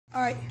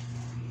All right,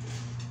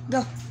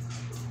 go.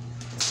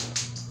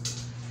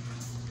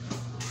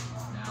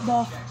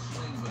 Ball.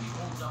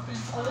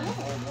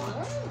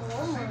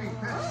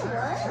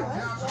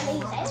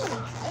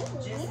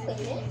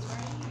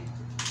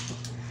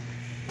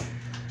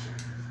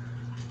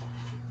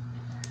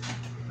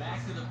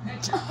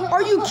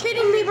 Are you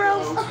kidding me, bro?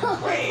 That's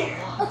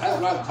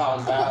what I'm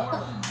talking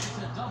about.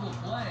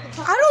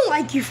 I don't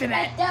like you for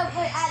that.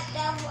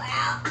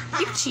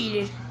 You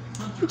cheated.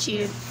 You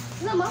cheated.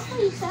 No, my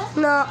point is that.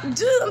 No,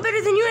 dude, I'm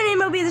better than you in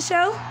MLB The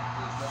Show.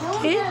 No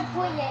one's got a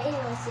point yet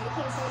anyway, so you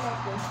can't say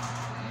nothing.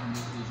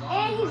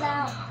 And he's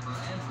out.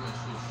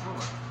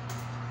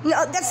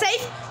 No, that's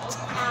safe.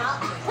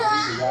 Out.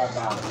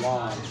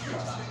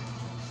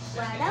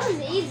 Wow, that was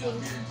easy.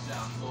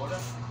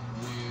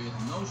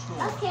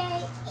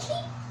 Okay.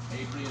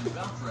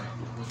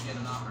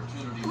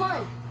 Come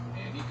on.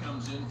 And he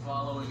comes in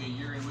following a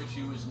year in which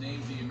he was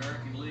named the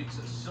American League's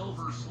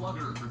Silver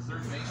Slugger for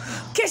third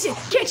baseman. Catch it,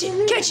 catch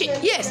it, catch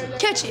it. Yes,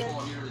 catch it.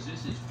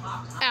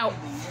 Out.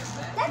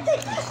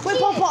 Wait,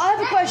 Papa, I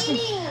have a question.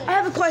 I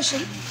have a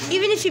question.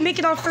 Even if you make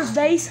it on first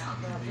base,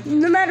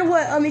 no matter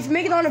what, if you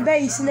make it on a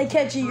base and they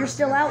catch it, you're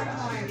still out.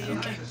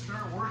 Okay.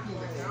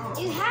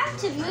 You have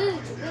to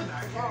move to get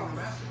the ball.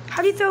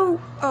 How do you throw?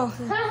 Oh.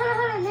 Hold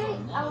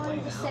on. I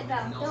wanted to step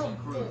out.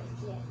 Don't do it.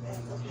 Yeah,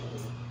 okay.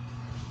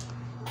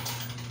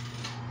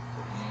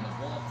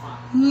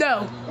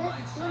 No. What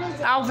is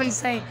it? I was gonna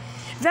say,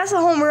 if that's a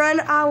home run,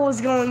 I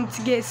was going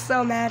to get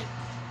so mad.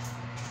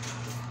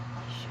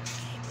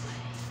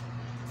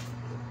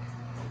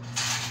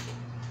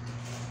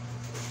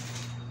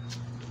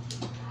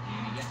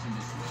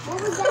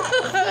 What was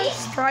that?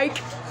 Strike.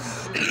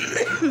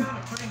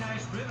 Pretty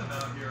nice rhythm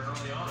out here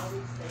early on.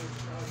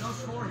 No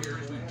score here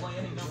as we play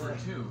any number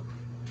 2.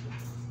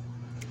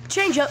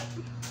 Change up.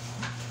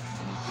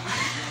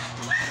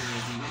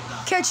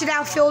 Catch it,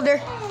 outfielder.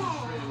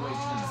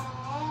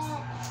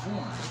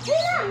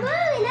 He's not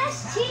moving.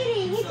 That's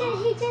cheating. He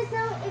just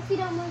know if you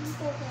don't move, you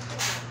don't catch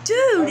it.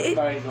 Dude,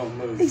 Everybody don't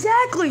move.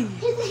 exactly.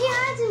 He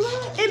has to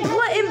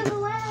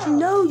move.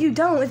 No, you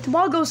don't. If the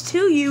ball goes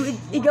to you,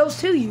 it goes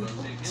to you.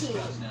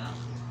 Cheating.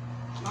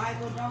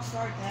 Michael, don't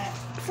start that.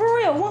 For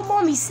real, what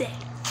mommy said.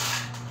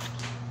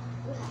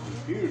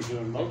 Computer's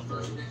doing most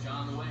of it.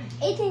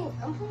 18.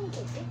 I'm playing to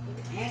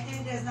 50.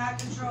 Anthony does not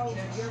control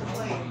your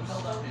play.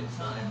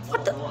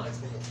 What the?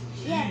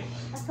 Yeah,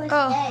 I pushed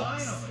Oh.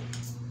 X.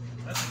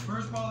 That's the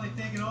first ball they've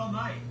taken all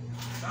night.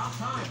 About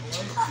time,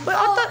 boys. But I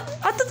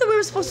thought that we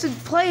were supposed to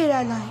play it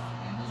at night.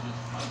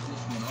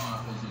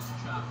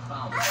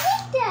 I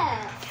hate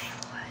that.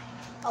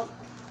 Oh.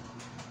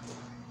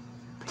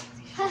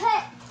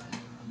 Hey.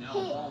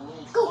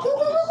 Go.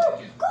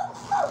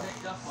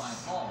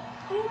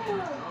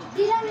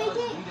 Did I make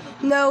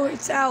it? No,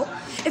 it's out.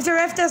 If the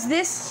ref does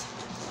this,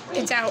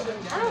 it's out.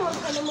 I don't want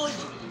to play no more.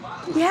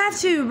 We have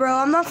to, bro.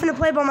 I'm not gonna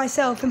play by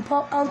myself, and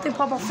I don't think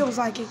Papa feels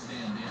like it.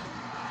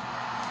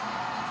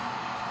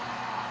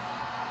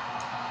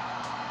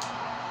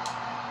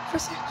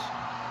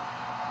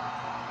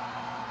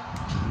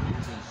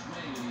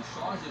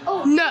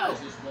 Oh. No.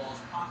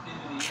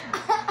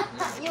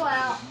 You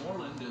out.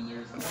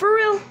 For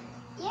real?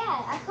 Yeah,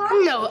 I caught I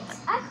it. know.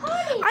 I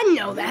caught it. I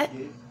know that.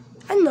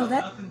 I know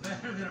that. Nothing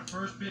better than a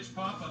first pitch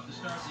pop up to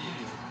start the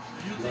inning.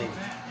 And you'll take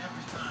that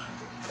every time.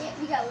 Yeah,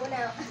 we got one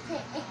out.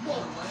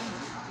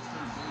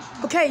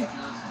 Okay,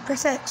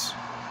 press X.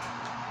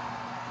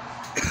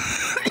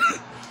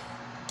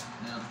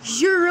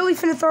 You're really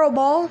finna throw a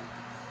ball?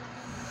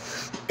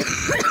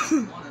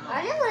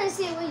 I just want to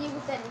see what you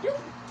were gonna do.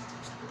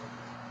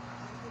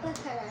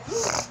 Okay.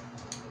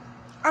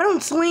 I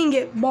don't swing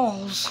at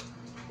balls.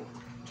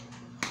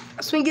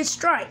 I swing at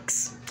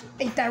strikes.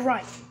 Ain't that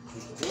right?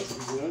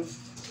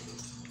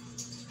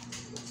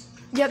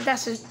 Yep,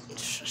 that's a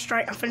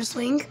strike. I'm finna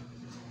swing.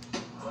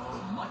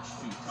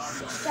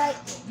 Strike.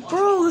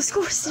 Bro, the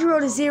score's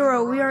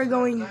 0-0.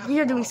 We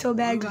are doing so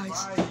bad,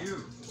 guys.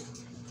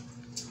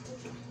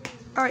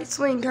 Alright,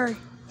 swing, hurry.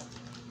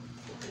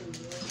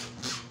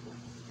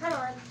 Come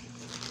on.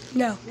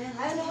 No.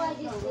 I don't know what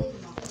I just did.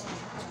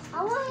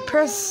 I want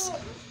Press.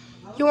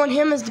 You want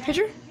him as the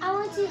pitcher? I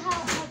want to see how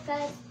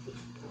fast.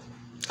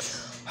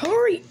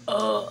 Hurry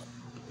up.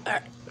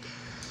 Alright.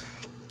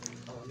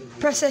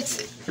 Press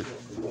X.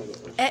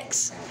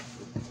 X.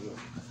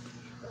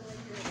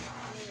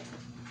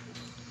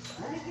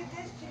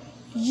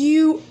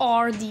 You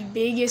are the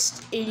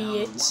biggest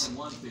idiot.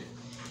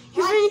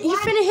 You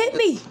finna hit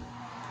me.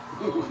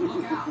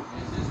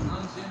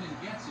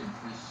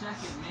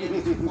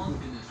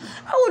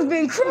 I would have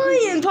been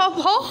crying,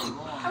 Papa.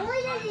 I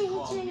wanted to hit you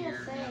in the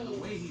face. The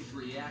way he's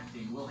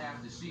reacting, we'll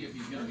have to see if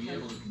he's going to be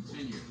able to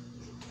continue.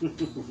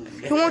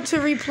 You want to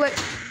replay?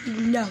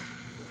 No.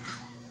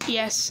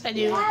 Yes, I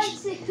do. You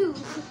have to.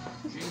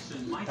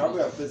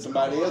 Probably got to put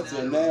somebody else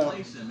in now.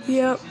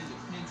 Yep.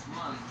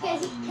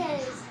 Because it was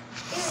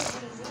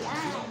easy.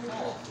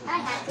 I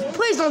had to.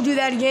 Please don't do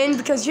that again,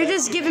 because you're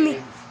just giving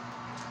me.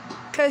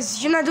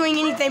 Because you're not doing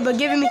anything but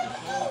giving me.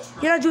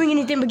 You're not doing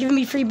anything but giving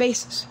me free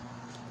bases.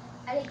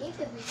 I didn't give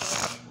them.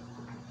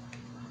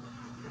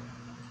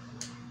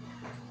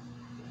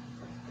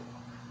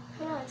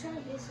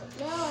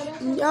 No, I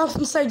don't. I was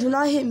gonna say, do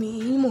not hit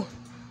me anymore.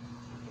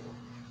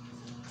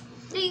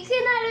 No, you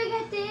cannot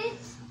look at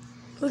this.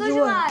 Look Close at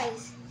your what?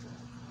 eyes.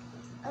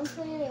 I'm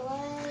putting it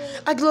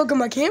wide. I can look at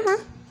my camera.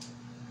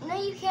 No,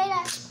 you can't.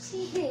 That's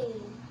cheating.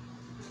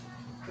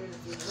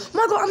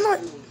 Michael, I'm not.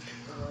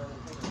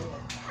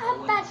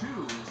 How about?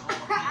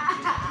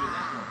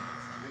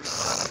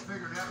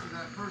 Figured after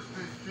that first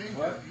pitch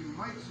changeup, you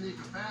might sneak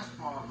a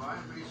fastball by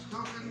him, but he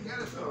still couldn't get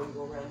it though.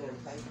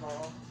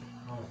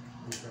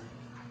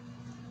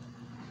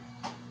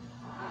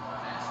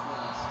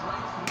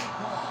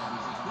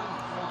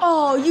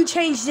 Oh, you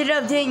changed it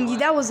up, didn't you?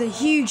 That was a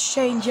huge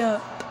change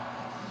up.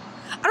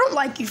 I don't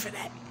like you for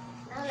that.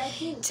 I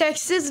like you.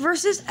 Texas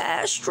versus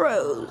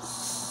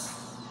Astros.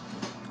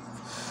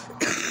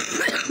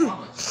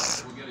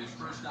 Wallace will get his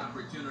first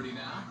opportunity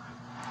now.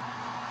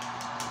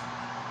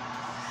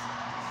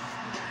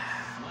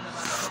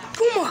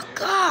 Oh my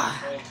God.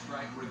 Called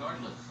strike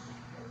regardless.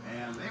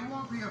 And they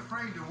won't be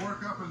afraid to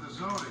work up in the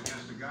zone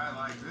against a guy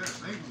like this.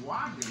 They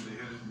want him to hit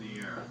it in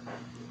the air.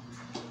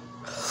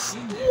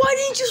 Why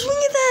didn't you swing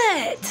at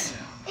that?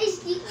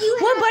 You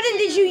What have button to-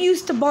 did you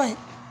use to bunt?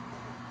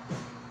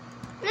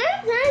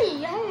 I'm telling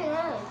you, I don't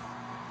know.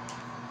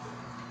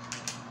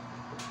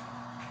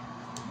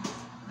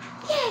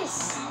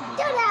 Yes!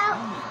 Get out!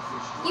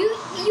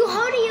 You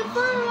holding your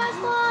phone on my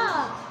ball.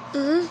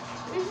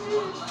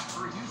 Left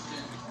for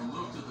Houston and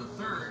move to the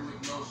third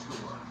with no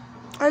score.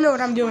 I know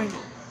what I'm doing. He's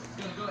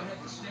going to go ahead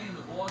and stay in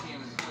the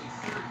ballgame and play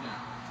third now.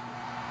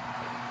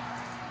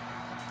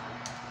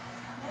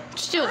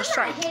 Still a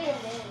strike.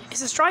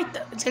 It's a strike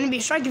though. It's gonna be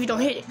a strike if you don't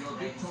hit it. Your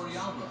big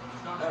Torrealba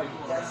started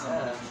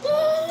to go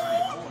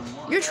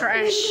around. You're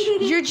trash.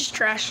 You're just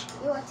trash.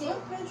 You want to?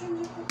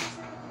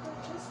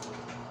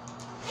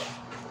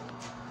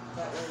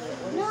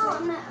 No,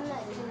 I'm not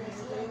doing this.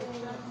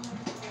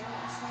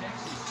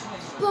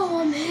 Bro,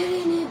 I'm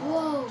hitting it,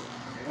 bro.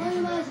 Why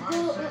am I He's in that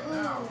mindset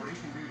now go? where he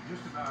can do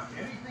just about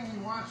anything he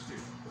wants to.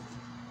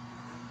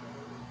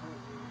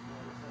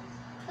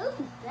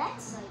 Ooh,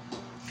 that's like.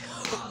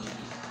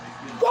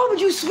 Why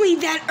would you swing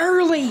that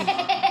early?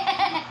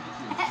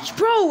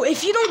 Bro,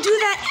 if you don't do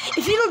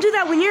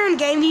that when you're in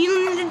game, you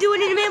don't need to do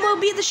it in the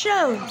MLB at the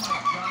show.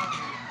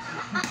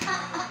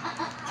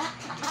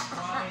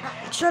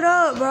 Shut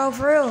up, bro,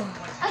 for real.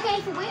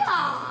 Okay, so we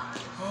are.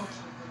 Folks,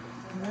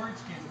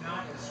 words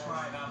cannot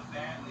describe how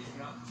badly he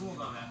got pulled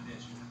on that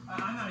pitch.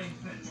 I'm not even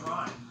going to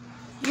try.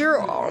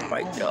 You're, oh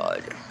my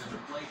God.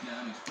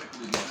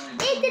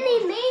 It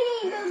didn't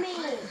mean to me.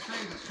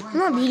 I'm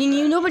not beating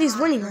you. Nobody's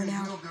winning right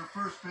now. Their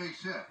first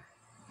base hit.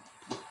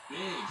 Big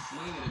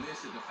swing and a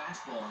miss at the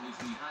fastball. He's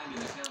behind in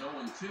the count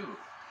 0-2.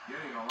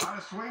 Getting a lot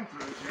of swing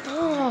throughs here.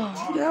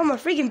 Oh, get out of my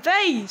freaking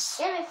face.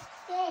 You're a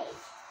mistake.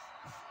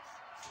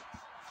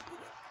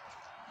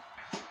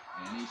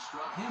 And he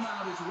struck him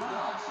out as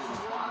well. So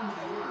the bottom of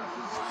the order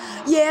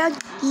provided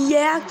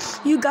Yeah,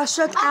 you got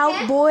struck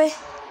out, boy. You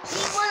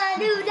wanna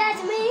do that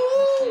to me?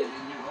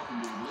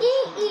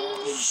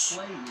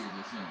 play here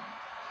this inning.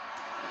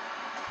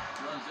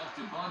 Runs up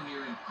to bunt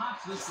here and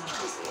pops this one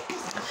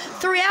out.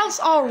 3 outs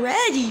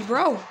already,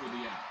 bro. For the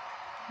out.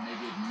 Make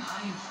it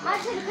 9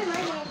 I should have put my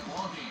hand.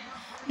 ball game.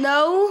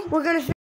 No, we're gonna